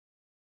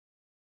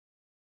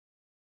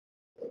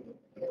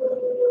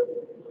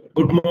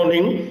Good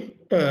morning.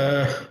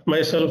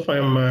 Myself,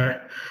 I'm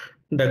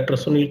Dr.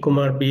 Sunil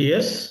Kumar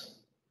BS.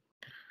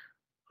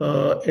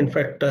 In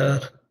fact,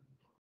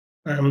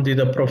 I'm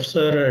the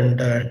professor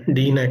and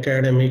Dean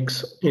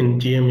Academics in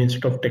GM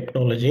Institute of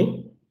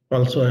Technology.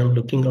 Also, I'm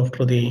looking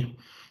after the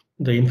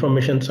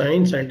Information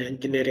Science and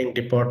Engineering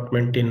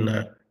Department in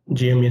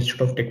GM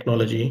Institute of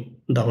Technology,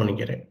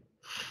 Davanagere.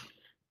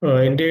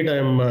 Indeed,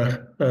 I'm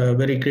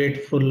very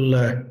grateful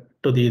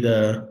to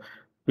the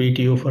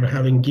VTU for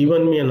having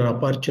given me an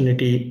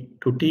opportunity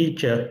to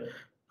teach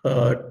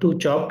two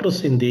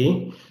chapters in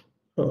the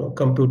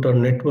computer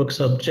network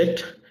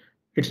subject.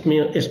 It's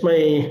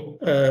my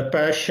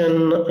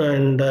passion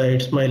and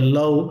it's my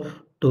love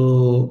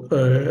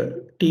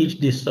to teach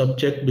this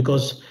subject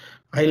because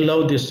I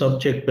love this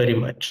subject very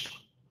much.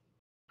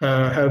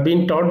 Have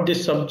been taught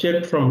this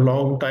subject from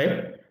long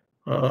time.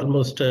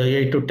 Almost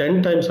 8 to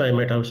 10 times I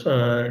might have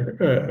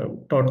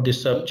taught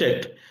this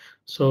subject.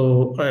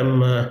 So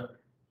I'm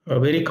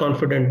very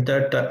confident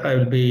that I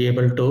will be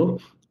able to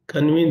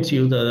convince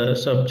you the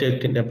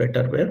subject in a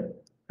better way.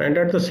 And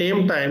at the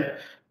same time,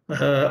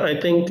 I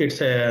think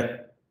it's a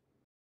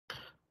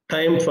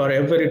time for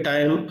every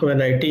time when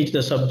I teach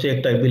the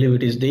subject, I believe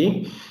it is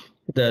the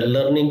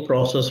learning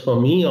process for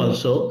me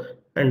also.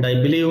 And I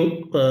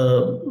believe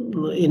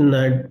in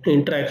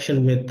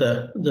interaction with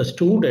the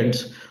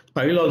students,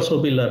 I will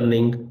also be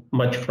learning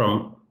much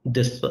from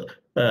this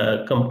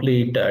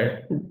complete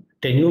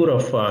tenure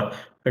of a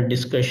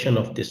discussion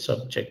of this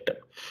subject.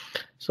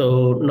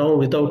 So now,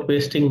 without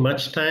wasting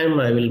much time,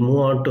 I will move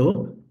on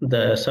to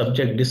the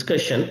subject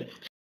discussion.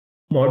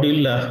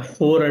 Module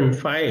 4 and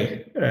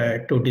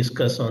 5 to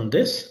discuss on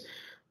this.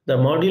 The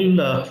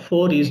module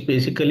 4 is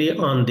basically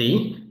on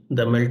the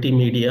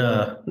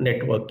multimedia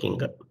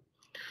networking.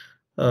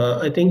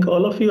 I think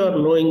all of you are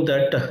knowing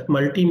that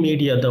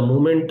multimedia, the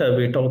moment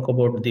we talk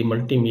about the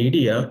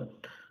multimedia,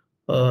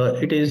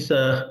 it is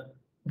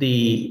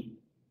the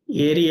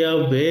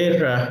area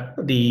where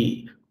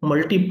the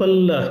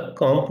multiple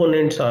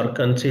components are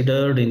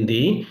considered in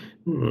the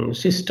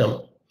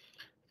system.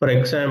 For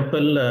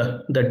example,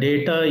 the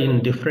data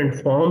in different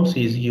forms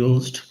is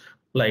used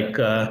like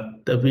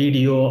the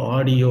video,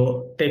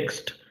 audio,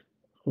 text,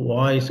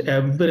 voice,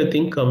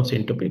 everything comes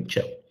into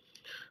picture.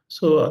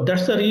 So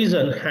that's the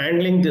reason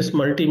handling this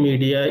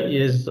multimedia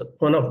is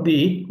one of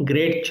the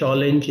great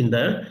challenge in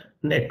the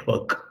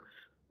network.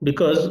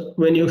 Because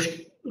when you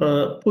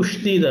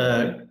push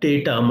the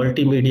data,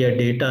 multimedia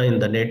data in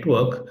the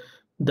network,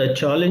 the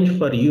challenge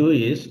for you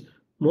is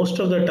most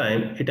of the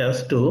time it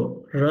has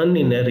to run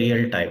in a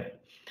real time.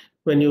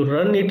 When you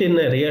run it in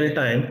a real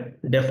time,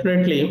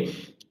 definitely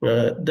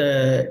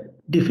the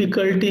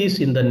difficulties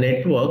in the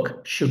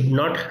network should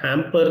not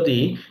hamper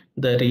the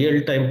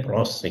real time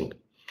processing.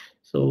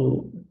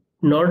 So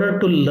in order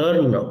to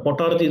learn what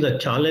are the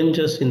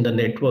challenges in the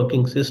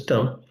networking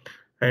system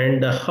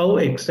and how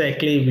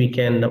exactly we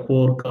can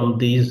overcome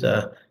these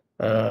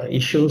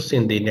issues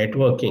in the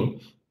networking,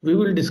 we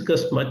will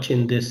discuss much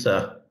in this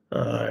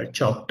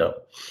chapter.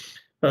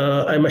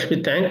 I must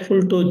be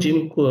thankful to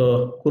Jim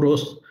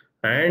Kuros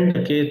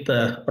and Keith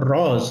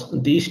Ross.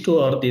 These two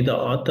are the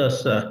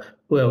authors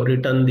who have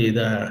written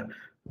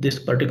this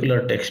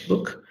particular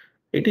textbook.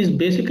 It is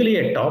basically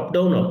a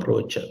top-down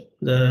approach.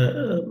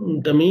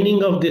 The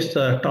meaning of this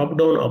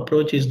top-down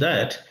approach is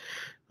that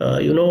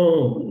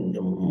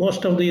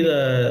most of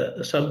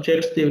the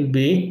subjects they will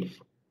be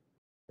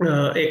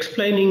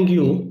explaining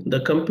you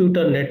the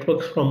computer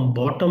networks from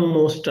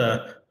bottommost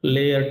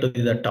layer to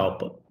the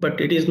top, but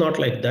it is not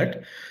like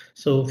that.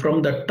 So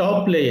from the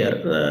top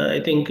layer,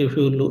 I think if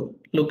you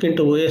look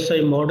into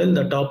OSI model,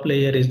 the top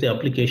layer is the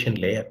application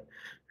layer,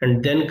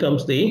 and then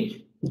comes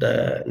the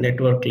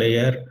network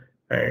layer,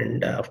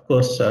 and of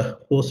course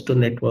host to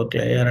network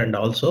layer, and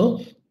also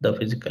the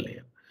physical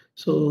layer.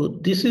 So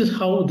this is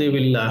how they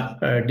will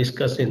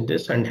discuss in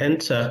this, and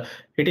hence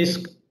it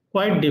is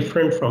quite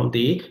different from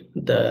the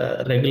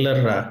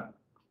regular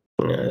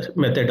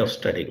method of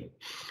studying,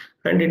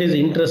 and it is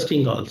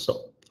interesting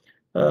also.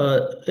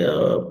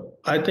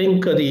 I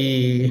think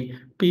the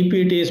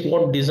PPT is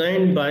what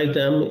designed by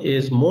them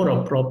is more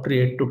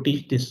appropriate to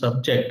teach this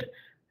subject,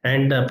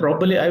 and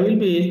probably I will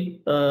be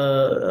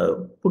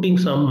putting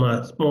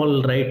some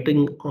small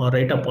writing or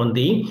write up on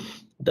the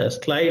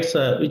slides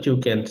which you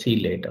can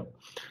see later.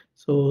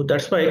 So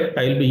that's why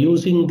I'll be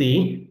using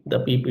the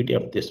PPT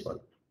of this one.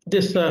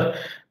 This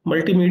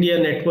multimedia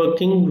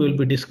networking will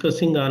be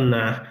discussing on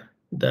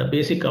the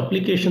basic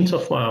applications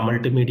of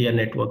multimedia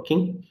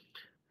networking.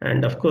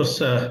 And of course,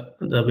 the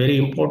very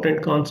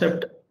important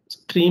concept,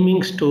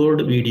 streaming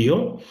stored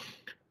video,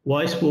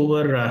 voice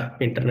over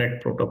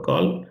internet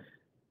protocol,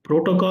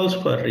 protocols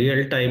for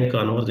real-time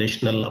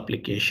conversational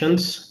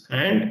applications,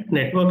 and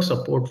network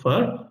support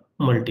for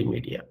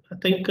multimedia. I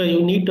think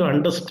you need to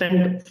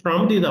understand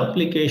from the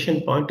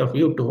application point of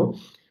view too,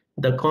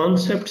 the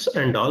concepts,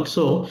 and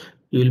also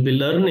you will be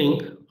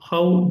learning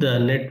how the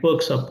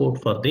network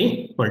support for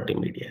the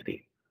multimedia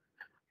read.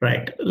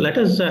 Right. Let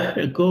us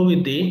go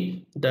with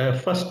the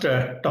first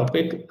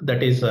topic,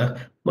 that is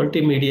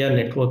multimedia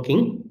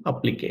networking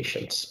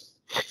applications.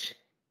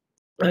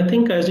 I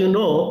think, as you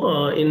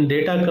know, in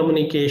data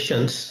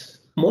communications,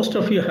 most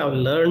of you have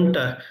learned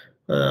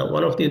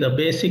one of the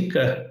basic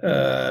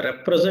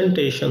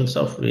representations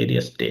of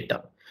various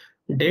data.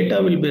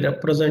 Data will be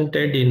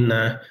represented in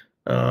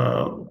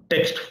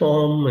text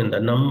form, in the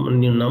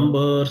new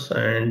numbers,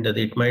 and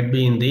it might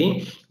be in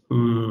the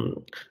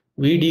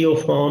video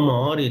form,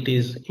 or it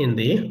is in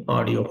the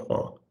audio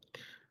form.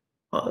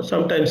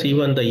 Sometimes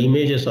even the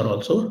images are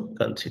also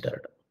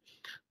considered.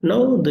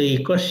 Now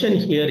the question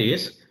here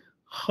is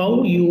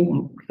how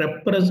you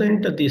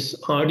represent this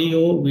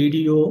audio,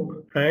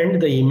 video,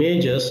 and the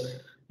images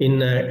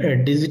in a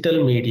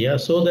digital media,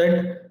 so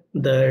that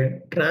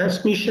the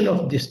transmission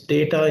of this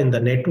data in the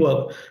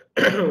network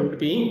would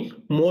be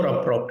more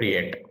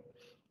appropriate.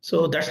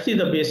 So that's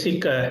the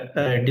basic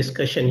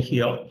discussion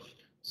here.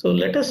 So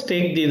let us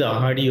take the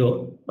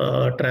audio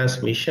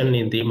transmission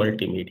in the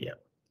multimedia.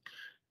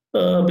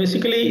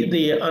 Basically,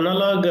 the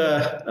analog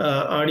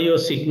audio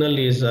signal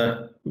is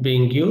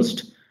being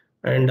used,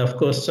 and of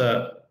course,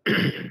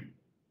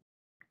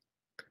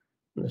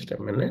 just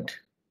a minute.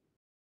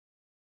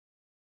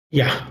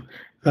 Yeah,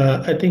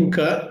 I think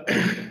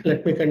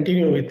let me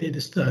continue with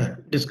this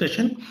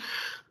discussion.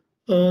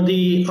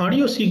 The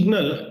audio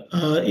signal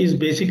is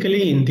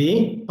basically in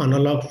the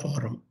analog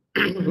form.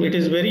 It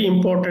is very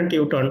important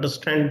you to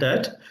understand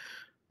that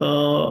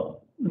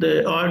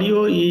the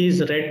audio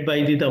is read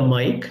by the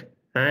mic,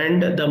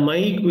 and the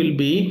mic will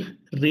be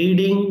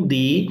reading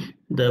the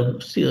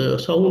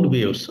sound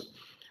waves,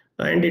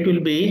 and it will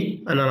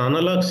be an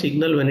analog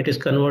signal when it is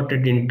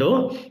converted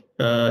into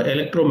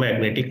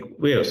electromagnetic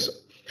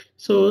waves.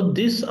 So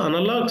this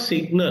analog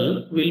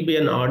signal will be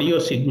an audio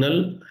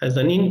signal as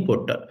an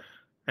input,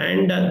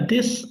 and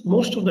this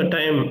most of the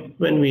time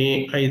when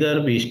we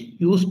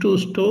used to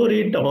store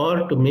it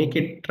or to make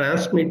it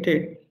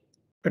transmitted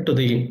to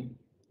the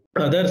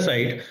other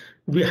side,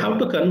 we have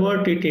to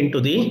convert it into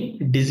the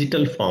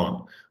digital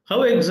form.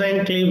 How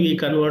exactly we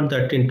convert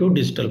that into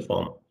digital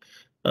form?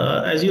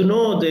 As you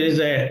know, there is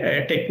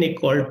a technique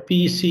called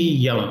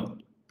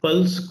PCM,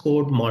 pulse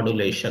code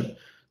modulation.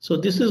 So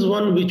this is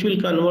one which will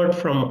convert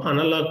from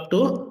analog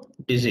to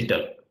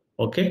digital.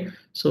 Okay,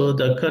 so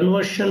the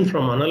conversion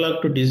from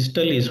analog to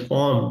digital is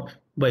formed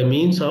by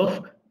means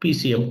of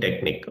PCM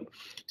technique.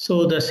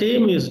 So the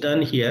same is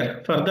done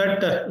here. For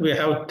that, we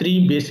have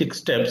three basic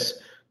steps.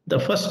 The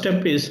first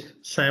step is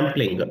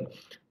sampling.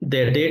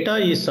 The data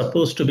is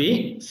supposed to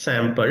be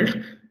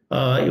sampled.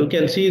 You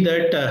can see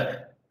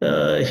that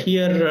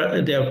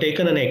here they have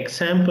taken an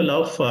example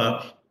of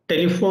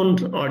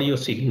telephone audio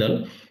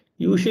signal.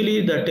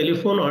 Usually the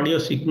telephone audio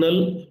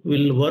signal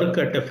will work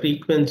at a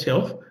frequency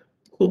of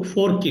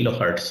 4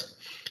 kilohertz,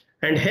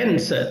 and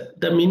hence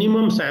the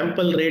minimum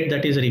sample rate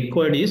that is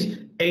required is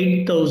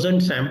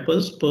 8,000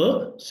 samples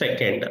per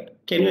second.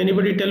 Can you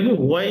anybody tell me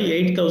why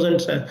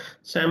 8,000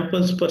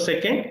 samples per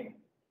second?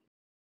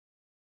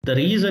 The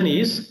reason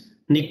is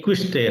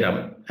Nyquist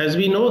theorem. As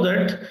we know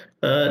that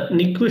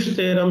Nyquist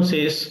theorem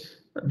says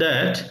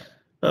that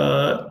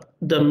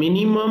the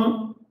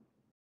minimum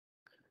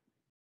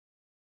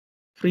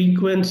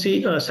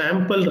frequency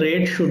sample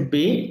rate should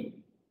be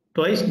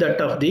twice that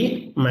of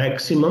the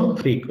maximum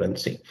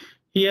frequency.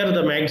 Here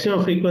the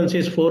maximum frequency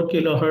is 4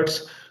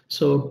 kilohertz.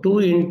 So 2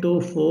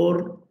 into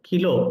 4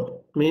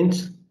 kilo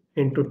means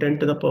into 10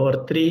 to the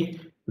power 3,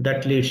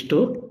 that leads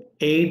to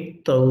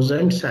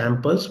 8,000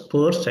 samples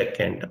per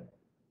second.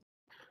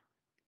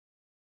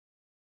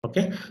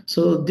 Okay,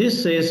 so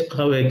this is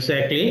how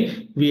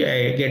exactly we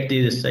get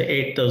these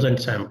 8,000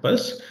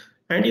 samples.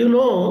 And you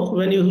know,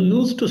 when you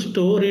used to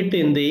store it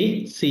in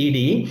the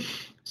CD,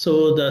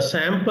 so the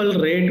sample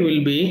rate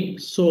will be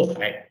so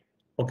high.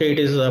 Okay, it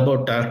is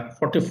about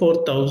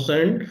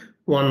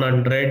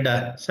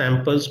 44,100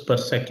 samples per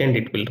second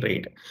it will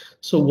read.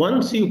 So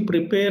once you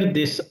prepare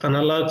this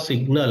analog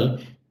signal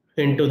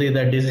into the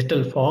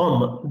digital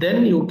form,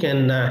 then you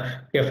can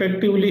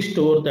effectively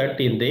store that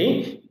in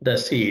the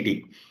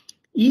CD.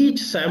 Each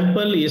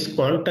sample is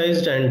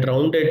quantized and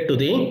rounded to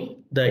the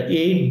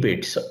 8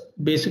 bits.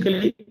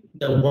 Basically,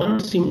 the one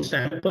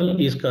sample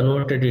is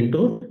converted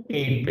into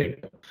 8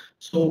 bits.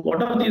 So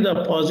what are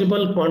the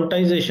possible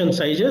quantization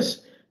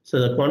sizes? So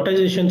the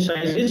quantization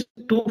size is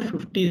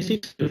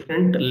 256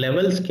 different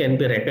levels can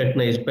be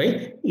recognized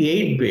by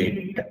 8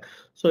 bit.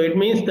 So it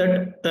means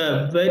that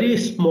a very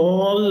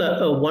small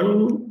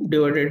 1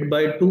 divided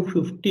by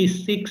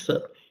 256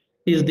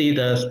 is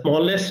the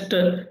smallest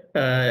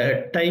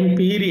time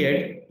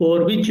period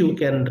for which you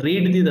can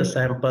read the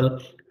sample,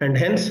 and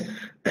hence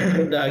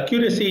the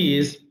accuracy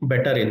is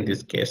better in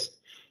this case.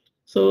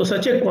 So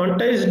such a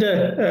quantized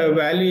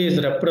value is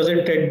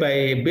represented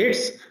by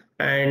bits,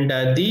 and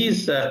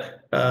these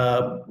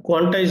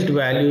quantized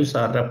values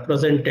are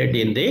represented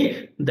in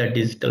the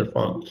digital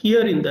form.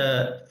 Here in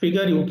the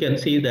figure you can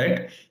see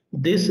that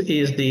this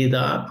is the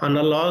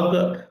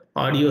analog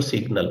audio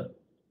signal.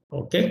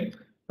 Okay,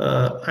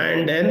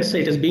 and hence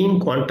it is being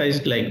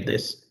quantized like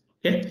this.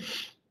 Okay,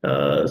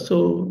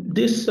 So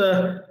this is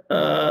the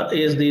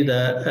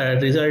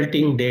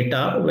resulting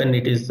data when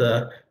it is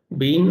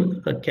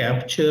being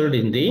captured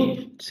in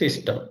the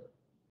system.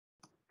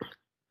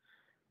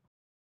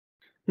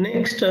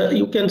 Next,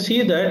 you can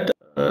see that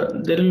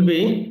there will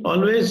be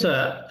always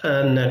a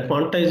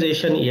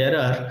quantization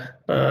error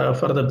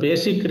for the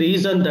basic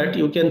reason that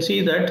you can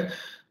see that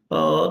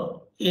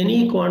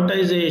any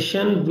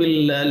quantization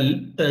will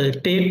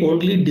take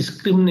only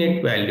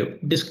discriminate value.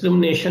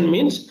 Discrimination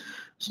means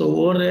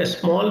so over a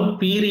small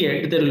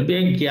period there will be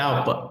a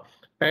gap,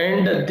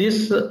 and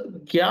this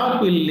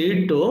gap will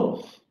lead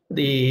to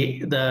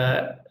the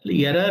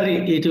error.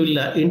 It will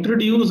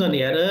introduce an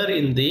error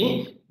in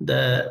the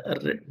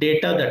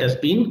data that has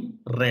been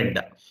read.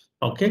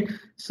 Okay,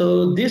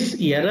 so this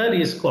error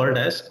is called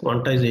as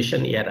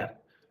quantization error.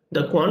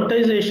 The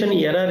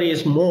quantization error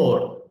is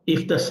more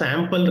if the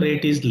sample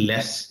rate is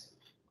less.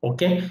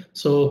 Okay,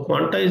 so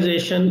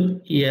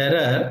quantization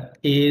error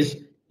is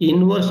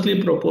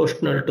inversely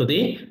proportional to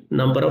the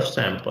number of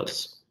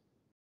samples.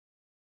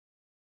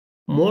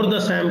 More the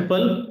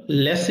sample,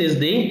 less is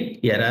the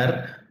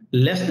error.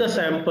 Less the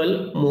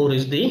sample, more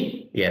is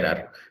the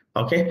error.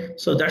 Okay,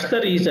 so that's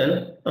the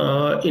reason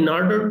in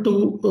order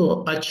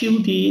to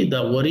achieve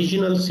the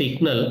original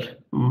signal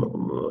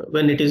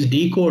when it is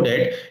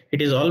decoded,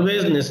 it is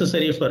always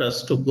necessary for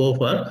us to go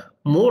for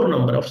more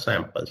number of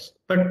samples.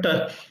 But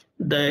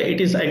it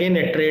is again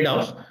a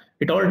trade-off.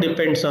 It all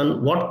depends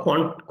on what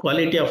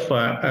quality of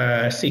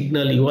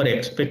signal you are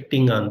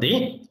expecting on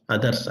the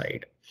other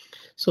side.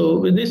 So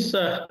with this,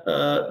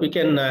 we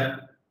can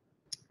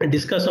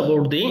discuss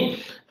about the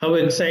how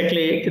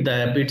exactly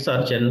the bits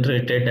are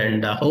generated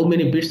and how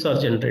many bits are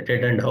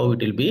generated and how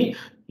it will be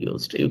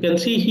used. You can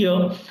see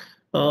here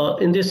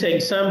in this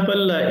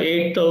example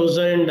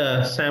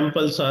 8,000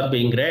 samples are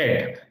being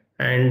read,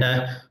 and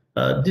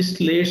this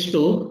leads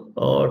to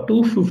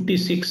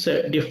 256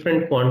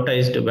 different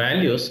quantized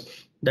values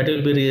that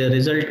will be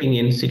resulting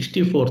in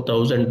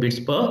 64,000 bits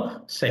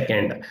per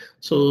second.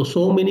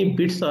 So many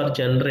bits are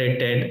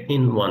generated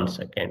in 1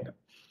 second.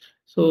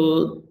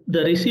 So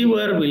the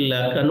receiver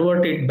will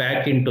convert it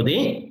back into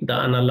the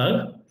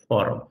analog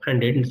form,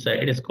 and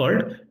it is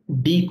called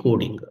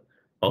decoding.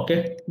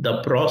 Okay,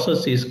 the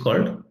process is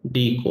called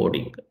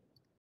decoding.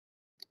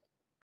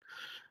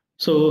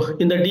 So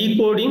in the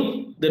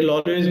decoding, there will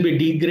always be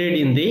degrade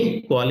in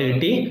the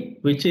quality,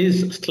 which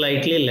is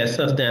slightly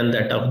lesser than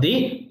that of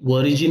the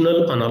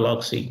original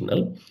analog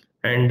signal.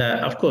 And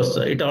of course,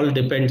 it all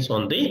depends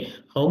on the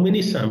how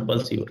many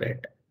samples you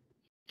read.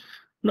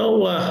 Now,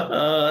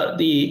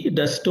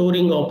 the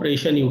storing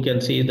operation, you can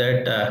see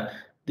that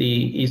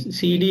the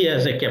CD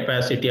has a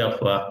capacity of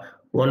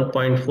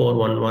 1.411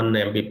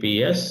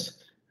 Mbps,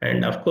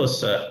 and of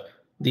course,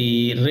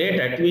 the rate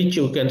at which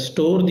you can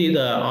store the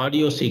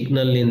audio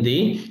signal in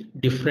the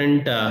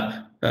different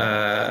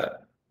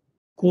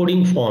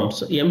coding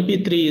forms.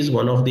 MP3 is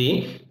one of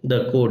the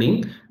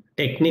coding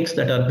techniques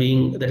that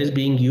is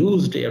being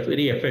used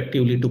very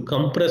effectively to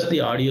compress the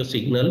audio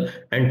signal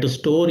and to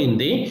store in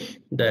the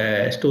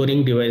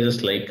storing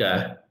devices like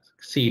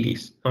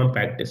CDs,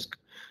 compact disc.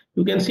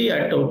 You can see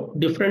at a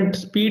different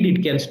speed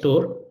it can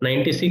store.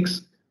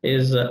 96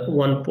 is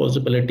one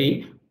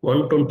possibility,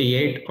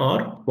 128 or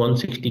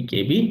 160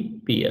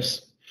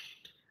 kbps.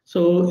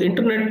 So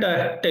internet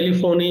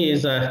telephony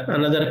is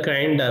another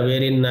kind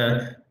wherein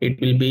it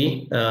will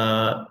be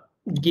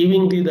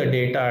giving the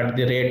data at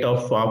the rate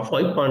of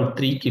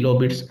 5.3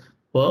 kilobits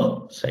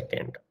per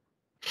second.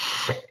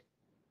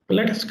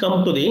 Let us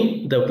come to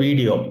the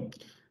video.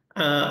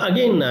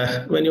 Again,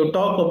 when you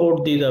talk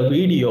about the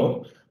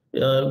video,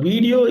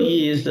 video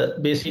is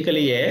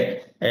basically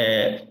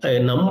a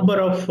number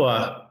of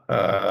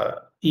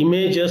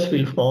images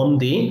will form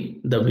the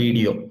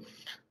video.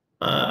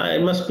 I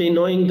must be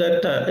knowing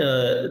that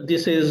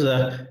this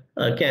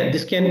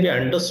can be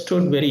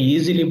understood very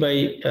easily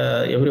by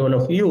every one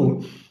of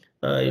you,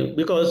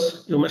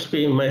 because you must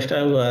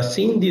have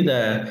seen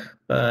the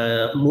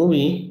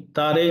movie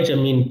Tare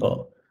Zameen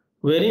Par,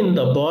 wherein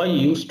the boy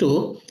used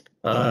to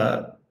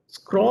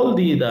scroll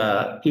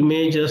the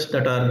images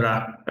that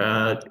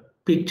are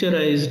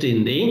picturized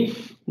in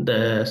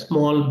the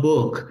small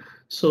book,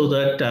 so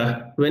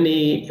that when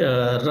he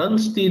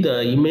runs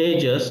the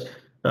images,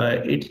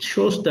 it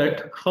shows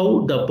that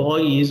how the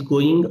boy is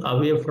going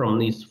away from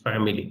his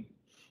family.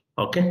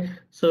 Okay,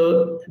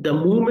 so the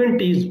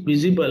movement is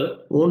visible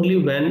only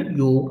when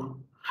you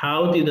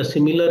have the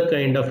similar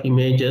kind of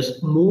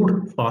images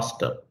moved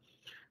faster.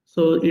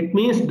 So it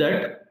means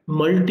that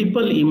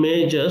multiple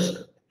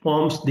images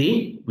forms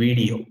the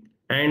video,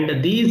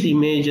 and these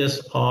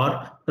images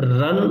are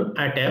run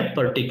at a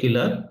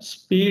particular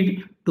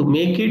speed to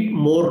make it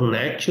more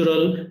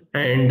natural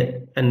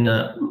and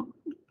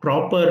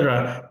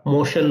proper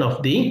motion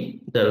of the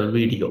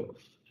video.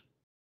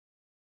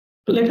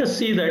 Let us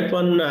see that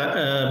one.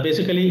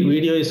 Basically,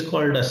 video is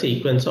called a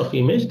sequence of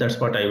image. That's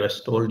what I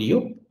was told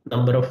you.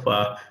 Number of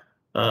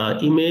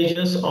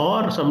images,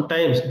 or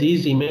sometimes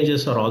these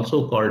images are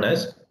also called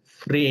as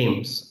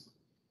frames.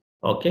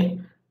 Okay,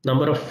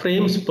 number of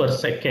frames per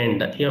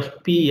second.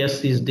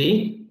 FPS is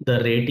the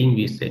rating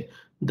we say.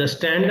 The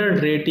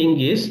standard rating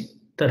is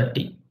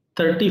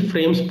 30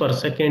 frames per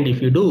second.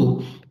 If you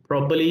do,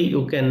 probably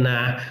you can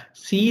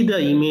see the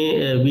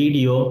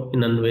video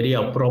in a very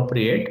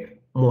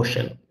appropriate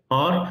motion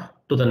or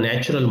to the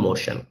natural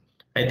motion.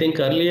 I think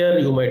earlier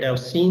you might have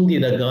seen the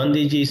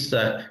Gandhiji's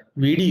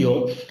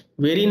video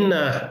wherein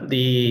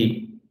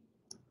the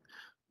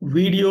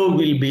video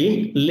will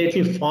be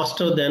little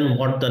faster than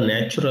what the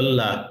natural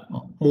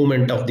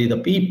movement of the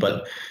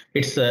people.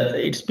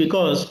 It's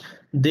because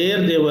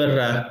there they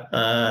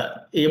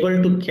were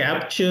able to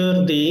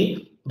capture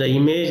the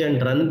image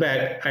and run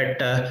back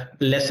at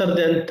lesser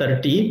than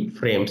 30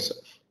 frames.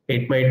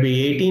 It might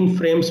be 18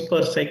 frames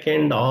per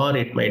second or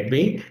it might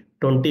be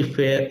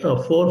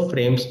 24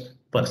 frames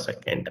per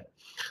second.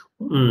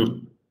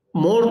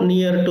 More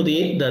near to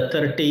the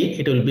 30,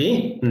 it will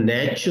be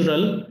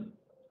natural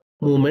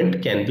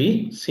movement can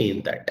be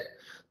seen that.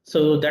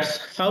 So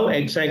that's how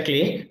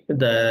exactly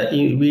the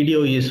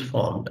video is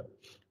formed.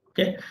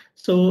 Okay,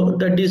 so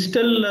the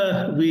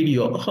digital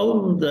video,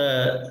 how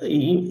the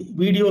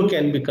video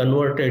can be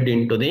converted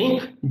into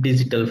the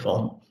digital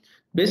form.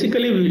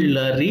 Basically, we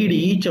will read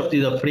each of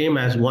the frame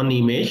as one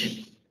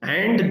image,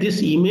 and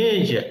this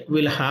image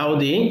will have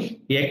the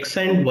x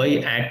and y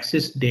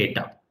axis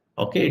data.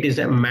 Okay, it is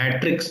a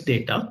matrix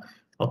data.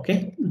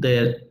 Okay,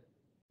 there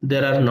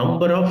are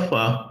number of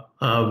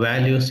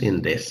values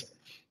in this.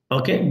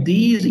 Okay,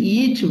 these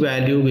each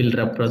value will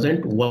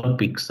represent one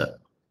pixel.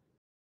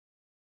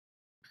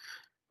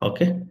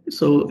 Okay,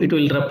 so it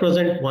will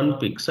represent one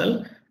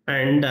pixel,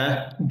 and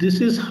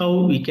this is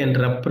how we can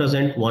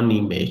represent one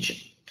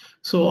image.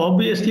 So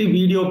obviously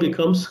video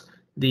becomes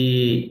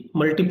the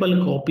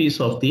multiple copies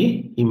of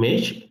the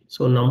image.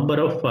 So number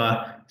of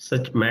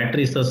such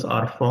matrices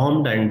are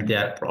formed and they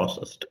are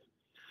processed.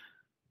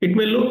 It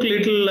may look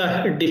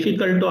little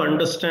difficult to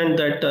understand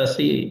that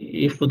see,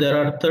 if there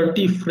are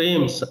 30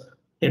 frames,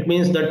 it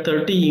means that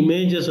 30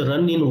 images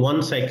run in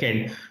 1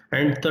 second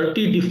and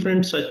 30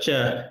 different such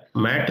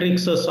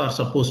matrices are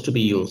supposed to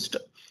be used.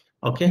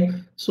 Okay,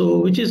 so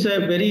which is a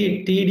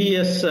very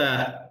tedious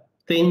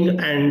thing,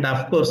 and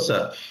of course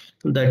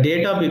the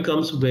data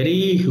becomes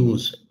very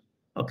huge.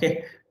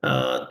 Okay,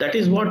 that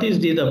is what is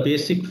the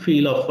basic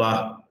feel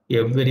of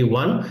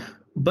everyone.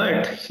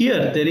 But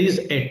here there is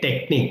a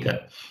technique.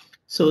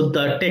 So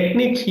the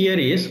technique here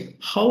is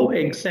how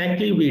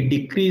exactly we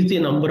decrease the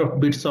number of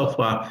bits of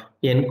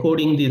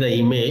encoding the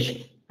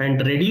image and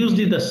reduce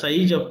the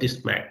size of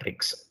this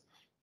matrix.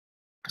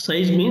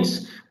 Size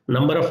means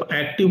number of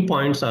active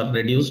points are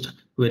reduced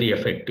very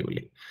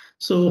effectively.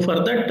 So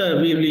for that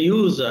we will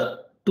use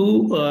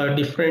two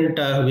different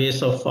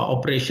ways of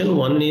operation.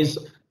 One is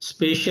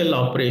spatial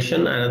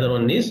operation, another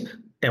one is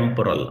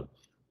temporal.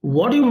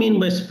 What do you mean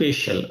by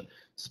spatial?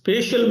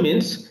 Spatial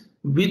means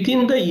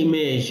within the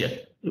image,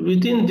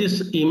 within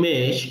this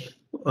image,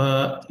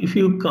 if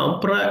you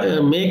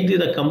make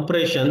the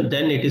compression,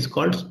 then it is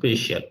called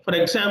spatial. For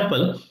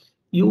example,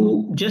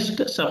 you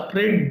just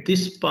separate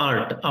this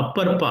part,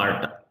 upper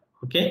part,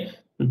 okay,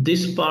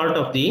 this part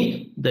of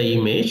the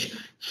image.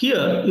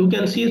 Here you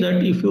can see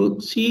that if you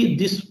see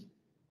this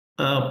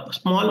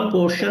small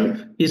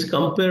portion is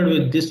compared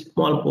with this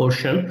small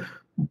portion,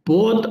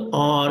 both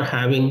are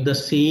having the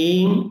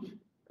same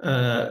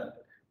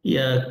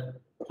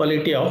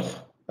quality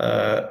of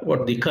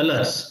what the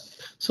colors.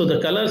 So the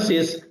color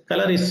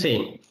is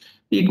same.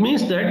 It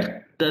means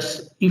that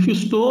if you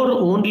store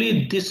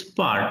only this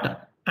part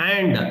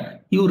and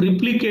you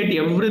replicate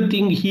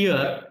everything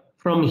here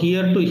from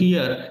here to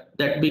here,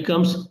 that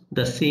becomes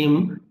the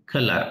same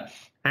color,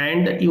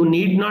 and you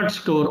need not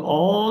store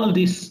all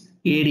this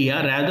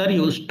area, rather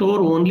you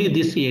store only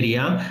this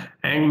area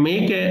and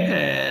make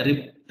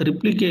a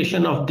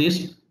replication of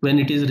this when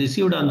it is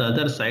received on the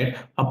other side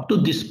up to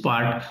this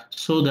part,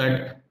 so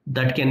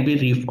that can be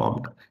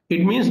reformed.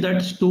 It means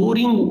that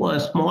storing a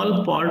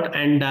small part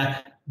and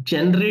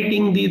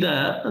generating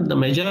the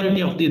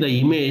majority of the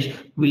image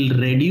will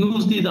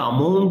reduce the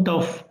amount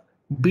of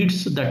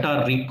bits that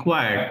are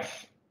required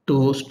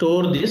to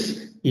store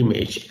this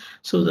image.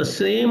 So the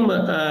same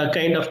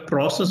kind of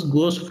process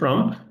goes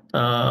from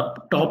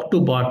top to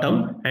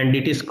bottom, and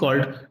it is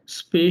called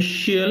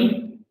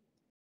spatial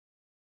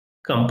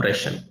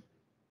compression.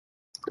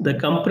 The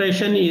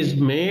compression is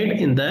made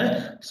in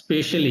the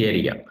spatial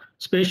area.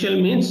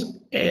 Spatial means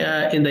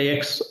in the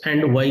x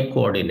and y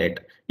coordinate.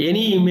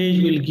 Any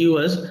image will give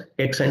us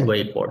x and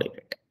y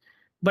coordinate.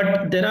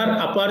 But there are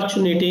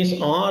opportunities,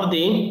 or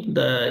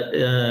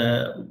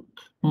the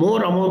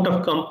more amount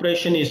of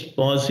compression is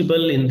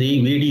possible in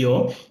the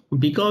video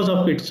because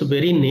of its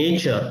very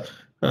nature.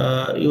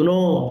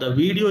 The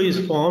video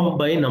is formed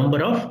by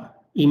number of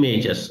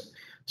images.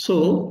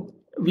 So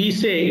we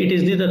say it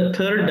is the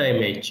third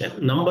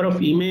dimension. Number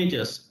of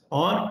images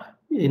are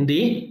in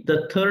the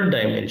third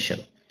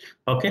dimension.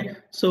 Okay,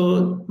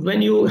 so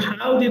when you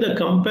have the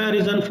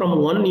comparison from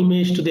one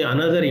image to the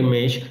another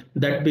image,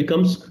 that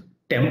becomes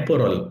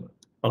temporal.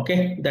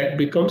 Okay, that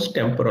becomes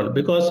temporal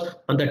because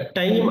on the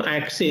time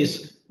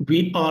axis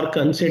we are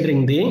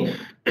considering the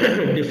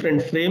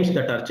different frames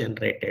that are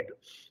generated.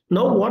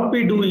 Now what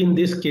we do in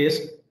this case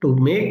to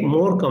make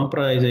more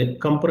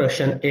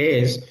compression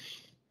is,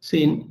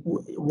 see,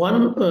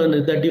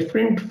 the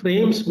different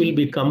frames will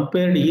be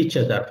compared each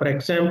other. For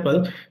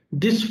example,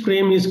 this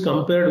frame is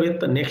compared with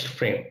the next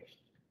frame,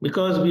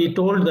 because we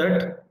told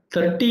that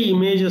 30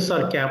 images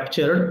are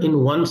captured in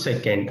 1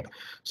 second.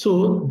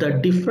 So the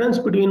difference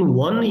between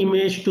one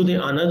image to the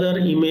another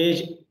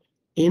image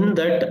in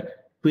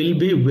that will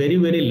be very,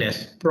 very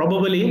less.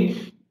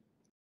 Probably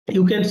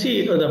you can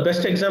see the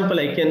best example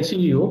I can tell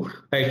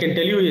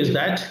you is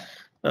that,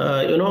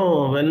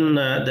 when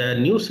the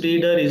news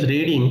reader is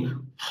reading,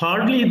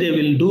 hardly they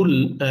will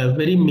do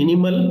very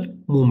minimal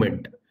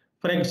movement.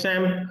 For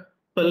example,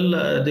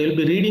 they will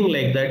be reading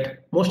like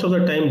that. Most of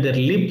the time their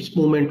lips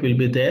movement will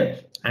be there,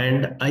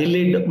 and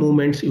eyelid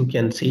movements you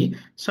can see.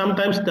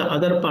 Sometimes the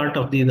other part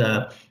of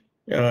the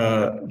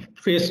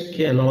face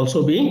can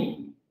also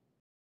be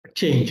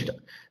changed.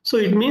 So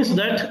it means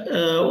that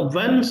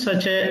when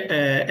such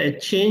a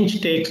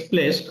change takes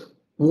place,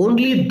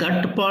 only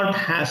that part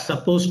has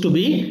supposed to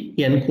be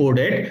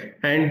encoded,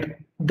 and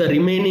the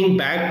remaining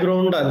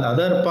background and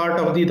other part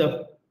of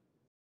the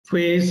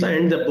face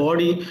and the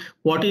body,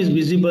 what is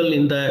visible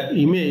in the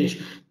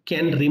image,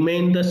 can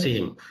remain the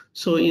same.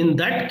 So in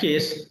that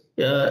case,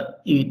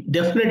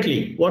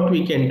 definitely what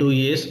we can do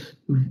is,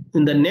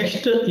 in the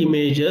next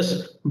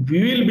images,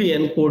 we will be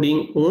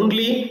encoding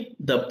only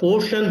the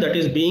portion that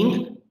is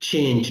being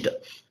changed.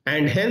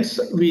 And hence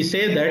we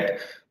say that,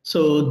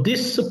 so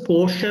this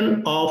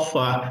portion of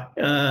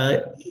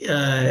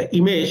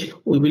image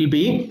will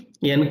be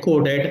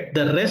encoded,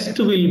 the rest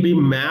will be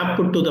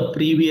mapped to the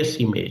previous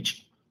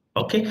image.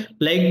 Okay,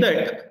 like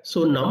that.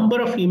 So number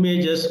of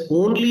images,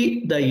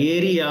 only the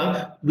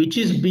area which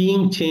is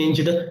being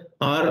changed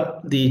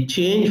or the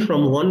change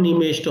from one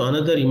image to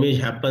another image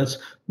happens,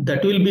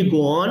 that will be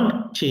go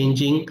on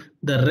changing.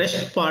 The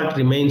rest part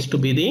remains to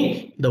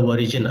be the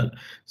original.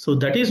 So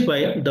that is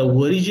why the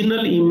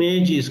original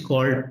image is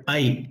called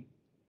I.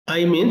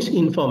 I means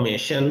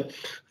information.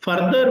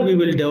 Further, we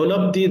will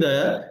develop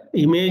the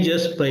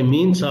images by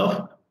means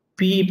of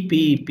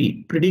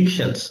PPP,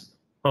 predictions.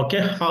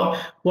 Okay,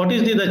 what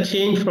is the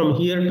change from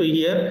here to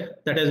here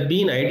that has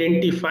been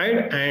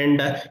identified,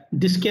 and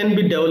this can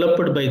be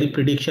developed by the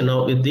prediction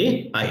of with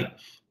the I.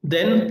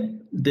 Then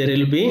there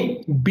will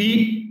be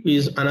B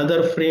is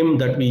another frame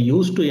that we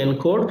use to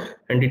encode,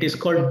 and it is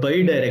called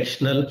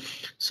bidirectional.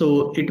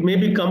 So it may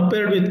be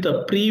compared with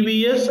the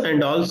previous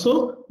and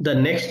also the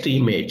next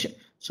image.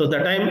 So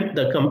that time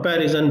the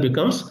comparison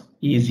becomes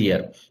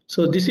easier.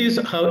 So this is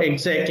how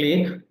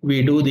exactly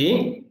we do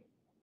the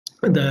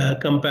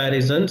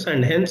comparisons,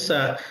 and hence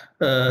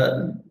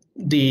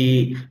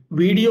the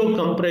video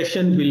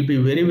compression will be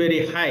very,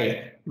 very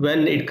high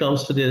when it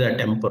comes to the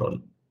temporal.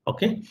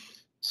 Okay,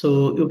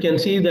 so you can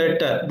see that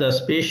the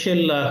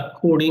spatial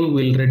coding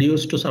will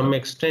reduce to some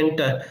extent,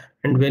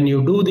 and when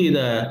you do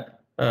the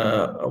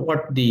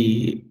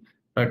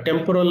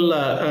temporal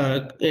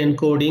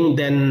encoding,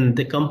 then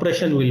the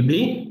compression will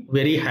be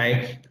very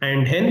high,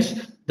 and hence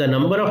the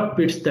number of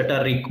bits that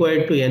are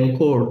required to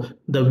encode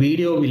the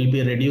video will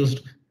be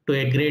reduced to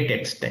a great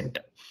extent.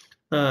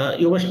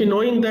 You must be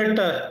knowing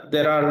that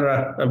there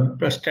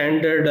are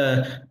standard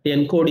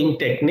encoding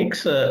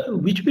techniques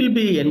which will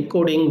be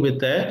encoding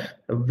with a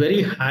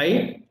very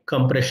high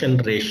compression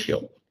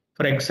ratio.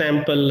 For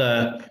example,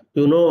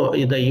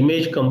 the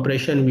image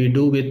compression we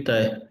do with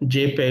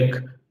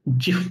JPEG,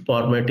 GIF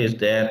format is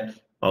there.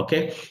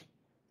 Okay,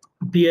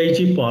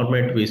 PIG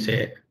format we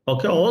say.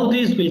 Okay, all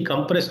these will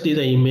compress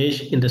the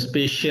image in the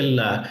spatial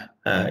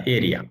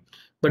area.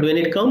 But when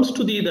it comes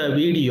to the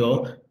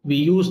video, we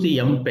use the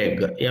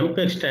MPEG.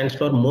 MPEG stands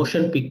for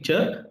Motion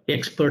Picture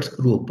Experts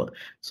Group.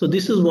 So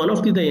this is one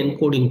of the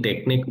encoding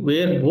technique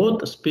where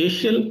both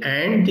spatial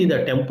and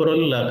the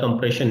temporal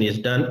compression is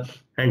done,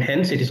 and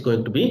hence it is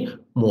going to be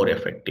more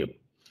effective.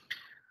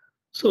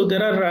 So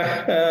there are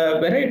a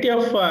variety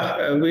of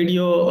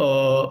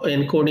video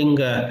encoding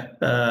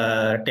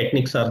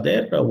techniques are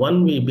there.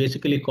 One we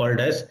basically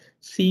called as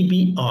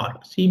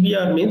CBR.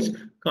 CBR means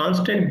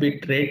constant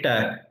bit rate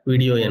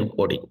video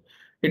encoding.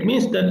 It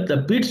means that the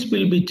bits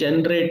will be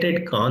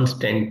generated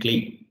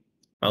constantly.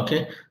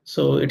 Okay,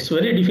 so it's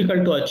very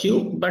difficult to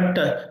achieve, but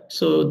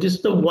so this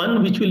is the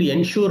one which will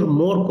ensure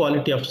more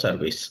quality of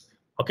service.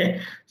 Okay,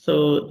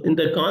 so in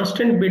the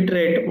constant bit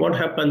rate, what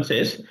happens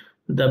is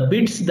the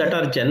bits that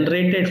are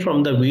generated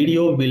from the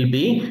video will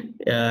be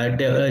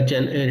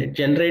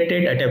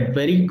generated at a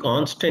very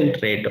constant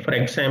rate. For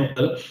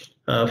example,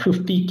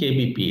 50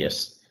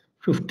 kbps,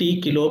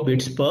 50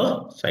 kilobits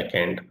per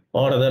second,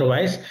 or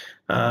otherwise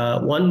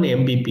 1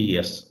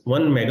 mbps,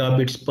 1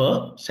 megabits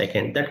per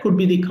second. That could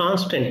be the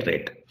constant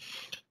rate.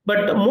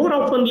 But more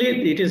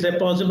oftenly, it is a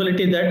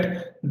possibility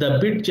that the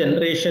bit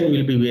generation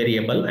will be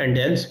variable, and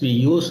hence we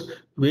use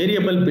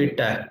variable bit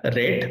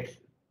rate.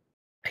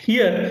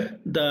 Here,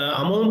 the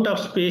amount of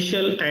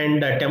spatial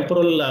and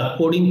temporal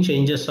coding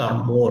changes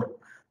are more.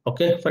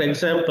 Okay, for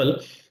example,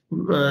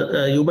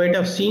 you might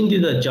have seen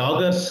the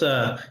joggers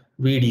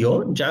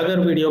video.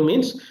 Jogger video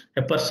means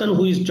a person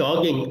who is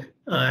jogging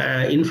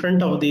in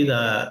front of the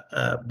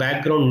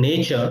background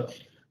nature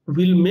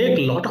will make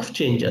a lot of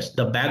changes.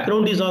 The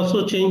background is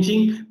also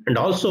changing, and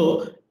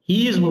also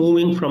he is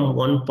moving from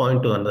one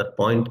point to another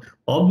point.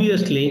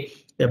 Obviously,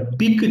 a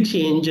big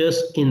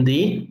changes in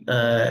the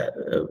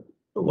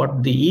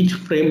what the each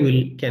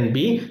frame can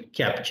be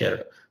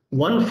captured.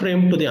 One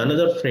frame to the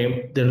another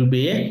frame, there will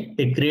be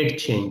a great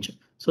change.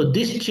 So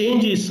this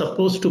change is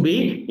supposed to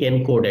be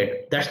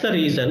encoded. That's the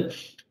reason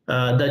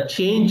the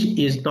change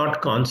is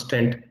not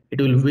constant. It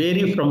will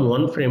vary from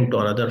one frame to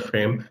another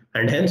frame,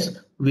 and hence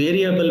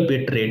variable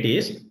bit rate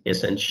is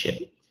essential.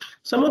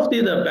 Some of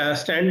the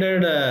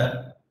standard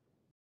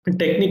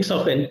techniques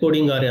of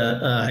encoding are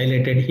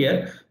highlighted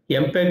here.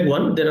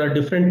 MPEG-1, there are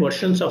different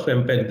versions of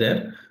MPEG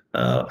there.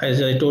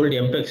 As I told,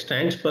 MPEG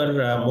stands for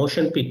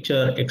Motion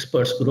Picture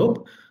Experts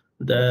Group.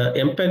 The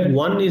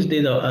MPEG-1 is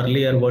the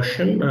earlier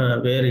version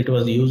where it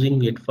was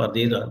using it for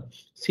the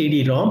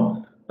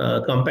CD-ROM,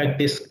 compact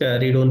disc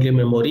read-only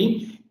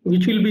memory,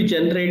 which will be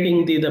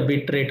generating the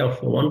bit rate of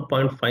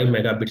 1.5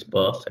 megabits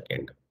per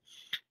second.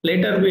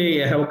 Later, we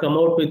have come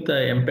out with the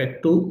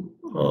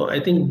MPEG-2. I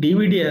think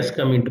DVD has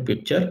come into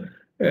picture.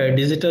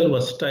 Digital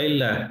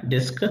versatile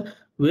disk,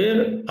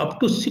 where up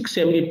to 6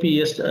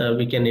 Mbps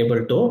we can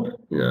able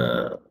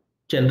to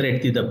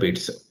generate the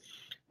bits.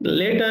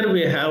 Later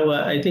we have,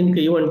 I think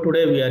even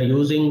today we are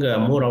using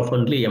more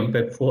oftenly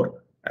MPEG-4.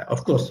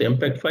 Of course,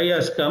 MPEG-5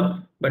 has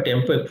come, but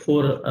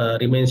MPEG-4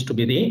 remains to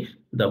be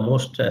the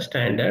most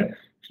standard.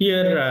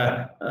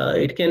 Here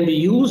it can be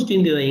used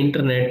in the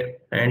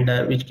internet, and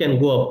which can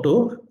go up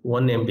to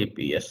 1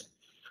 Mbps.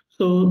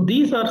 So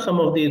these are some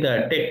of the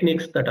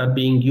techniques that are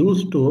being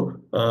used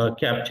to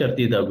capture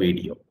the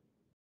video.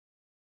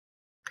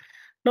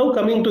 Now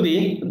coming to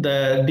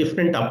the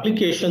different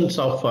applications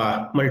of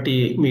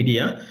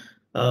multimedia.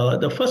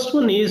 The first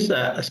one is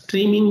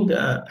streaming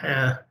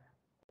the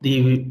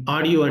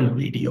audio and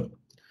video.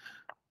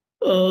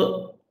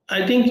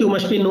 I think you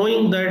must be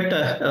knowing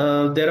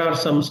that there are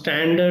some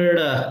standard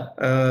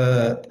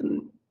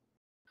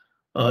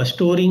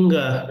storing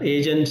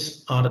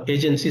agents or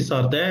agencies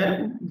are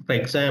there. For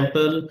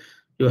example,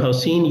 you have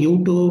seen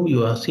YouTube,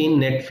 you have seen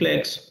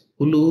Netflix,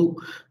 Hulu,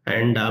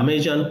 and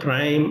Amazon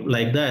Prime,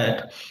 like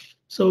that.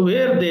 So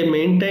where they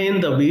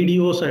maintain the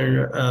videos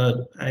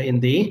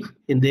and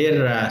in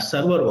their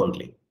server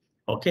only.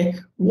 Okay,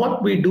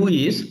 what we do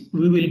is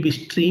we will be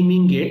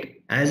streaming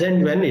it as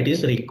and when it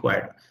is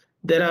required.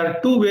 There are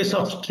two ways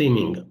of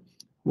streaming.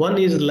 One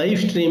is live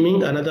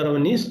streaming, another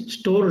one is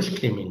stored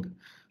streaming.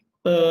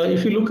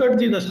 If you look at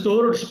the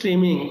stored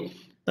streaming,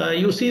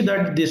 you see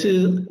that this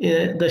is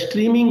the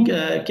streaming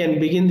can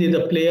begin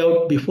the play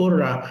out before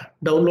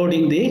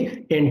downloading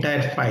the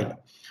entire file.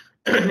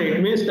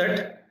 It means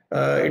that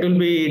it will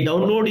be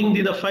downloading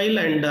the file,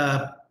 and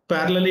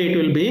parallelly it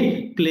will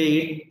be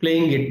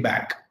playing it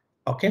back.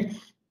 Okay,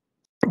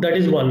 that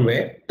is one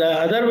way. The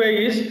other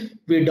way is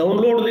we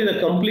download the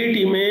complete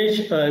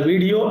image,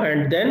 video,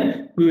 and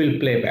then we will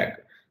play back.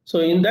 So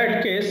in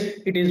that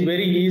case, it is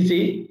very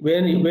easy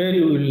where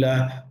you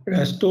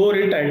will store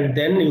it and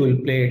then you will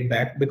play it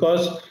back,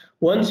 because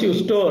once you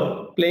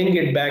store, playing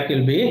it back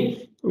will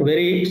be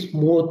very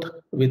smooth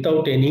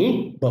without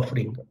any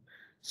buffering.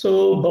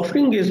 So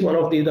buffering is one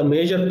of the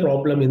major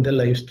problem in the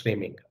live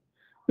streaming.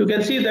 You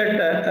can see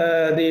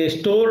that the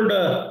stored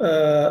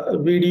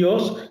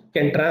videos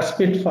can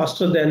transmit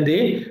faster than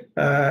the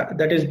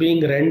that is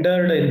being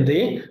rendered in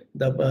the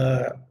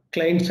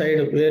client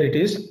side where it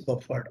is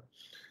buffered.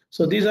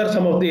 So these are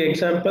some of the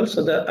examples.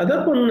 So the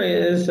other one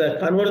is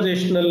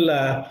conversational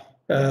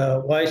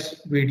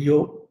voice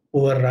video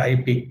over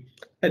IP.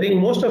 I think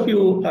most of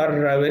you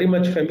are very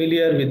much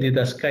familiar with the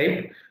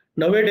Skype.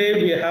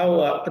 Nowadays, we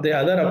have the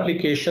other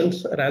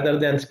applications rather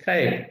than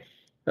Skype.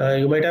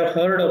 You might have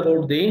heard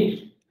about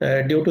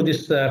due to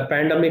this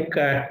pandemic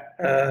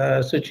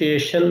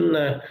situation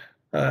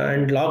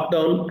and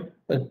lockdown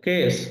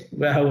case,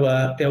 we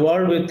have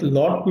evolved with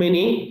lot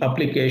many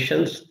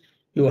applications.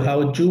 You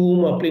have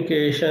Zoom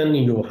application,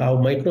 you have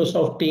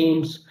Microsoft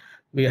Teams,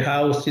 we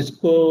have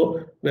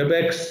Cisco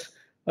WebEx,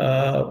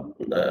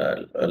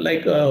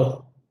 like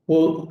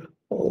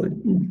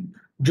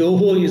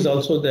Joho is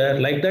also there.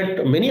 Like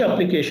that, many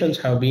applications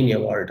have been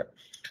evolved.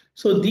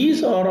 So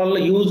these are all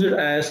used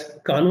as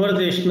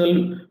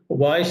conversational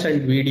voice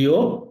and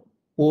video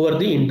over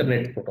the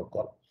internet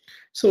protocol.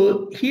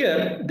 So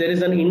here there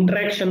is an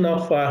interaction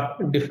of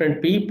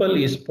different people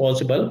is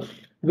possible,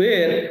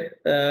 where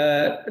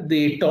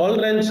the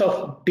tolerance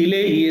of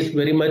delay is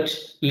very much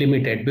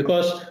limited,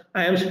 because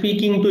I am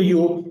speaking to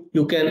you,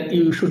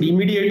 you should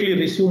immediately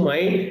receive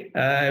my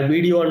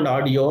video and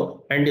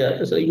audio,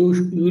 and so you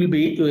will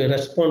be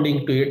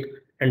responding to it,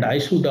 and I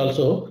should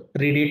also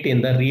read it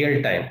in the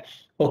real time.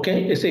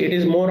 Okay, so it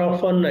is more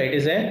often it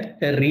is a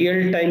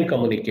real-time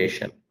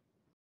communication.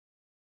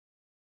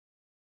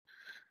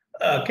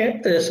 Okay,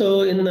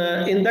 so in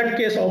that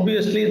case,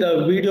 obviously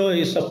the video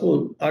is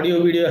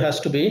audio video has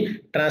to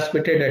be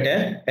transmitted at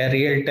a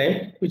real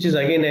time, which is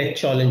again a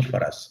challenge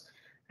for us.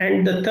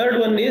 And the third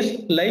one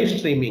is live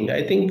streaming.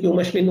 I think you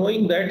must be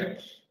knowing that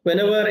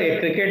whenever a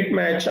cricket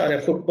match or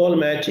a football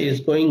match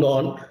is going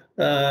on,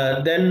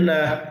 then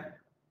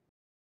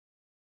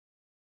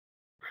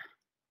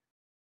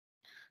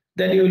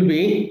you will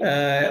be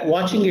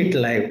watching it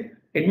live.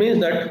 It means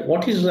that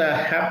what is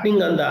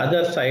happening on the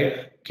other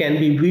side can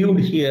be viewed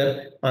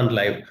here on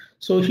live.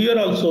 So here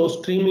also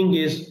streaming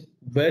is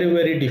very,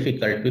 very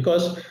difficult,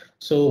 because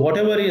so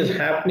whatever is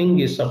happening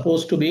is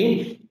supposed to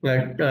be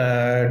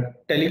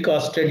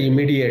telecasted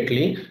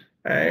immediately.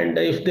 And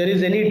if there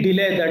is any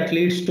delay, that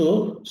leads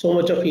to so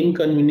much of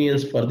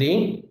inconvenience for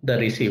the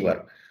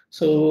receiver.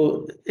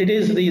 So it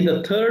is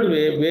the third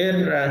way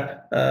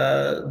where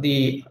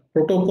the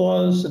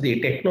protocols,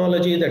 the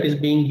technology that is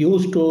being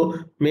used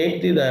to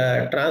make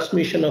the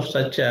transmission of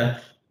such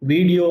a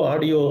video,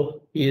 audio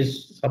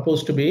is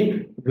supposed to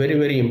be very,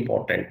 very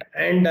important.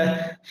 And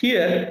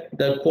here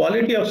the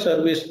quality of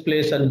service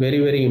plays a very,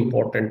 very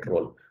important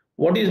role.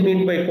 What is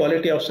meant by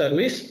quality of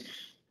service?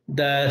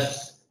 The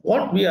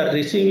what we are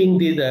receiving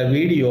the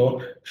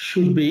video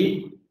should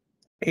be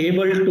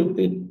able to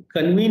be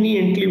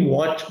conveniently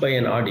watched by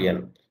an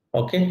audience.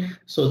 Okay,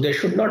 so there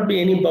should not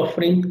be any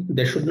buffering,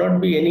 there should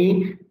not be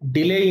any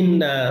delay in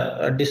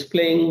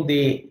displaying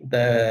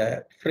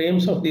the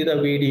frames of the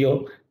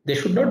video, there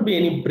should not be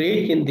any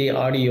break in the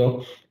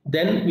audio.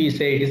 Then we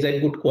say it is a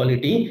good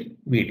quality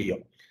video.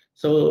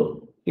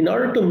 So in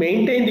order to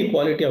maintain the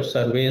quality of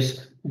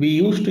service, we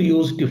used to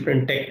use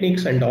different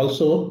techniques and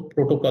also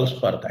protocols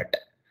for that.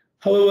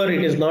 However,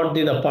 it is not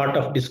the part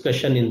of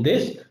discussion in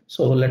this,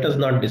 so let us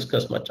not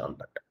discuss much on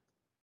that.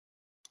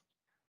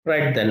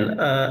 Right then,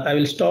 I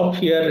will stop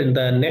here. In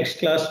the next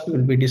class, we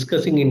will be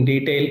discussing in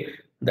detail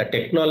the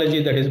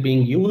technology that is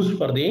being used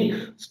for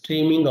the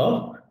streaming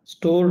of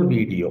stored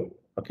video.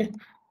 Okay,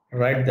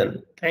 right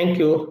then. Thank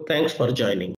you. Thanks for joining.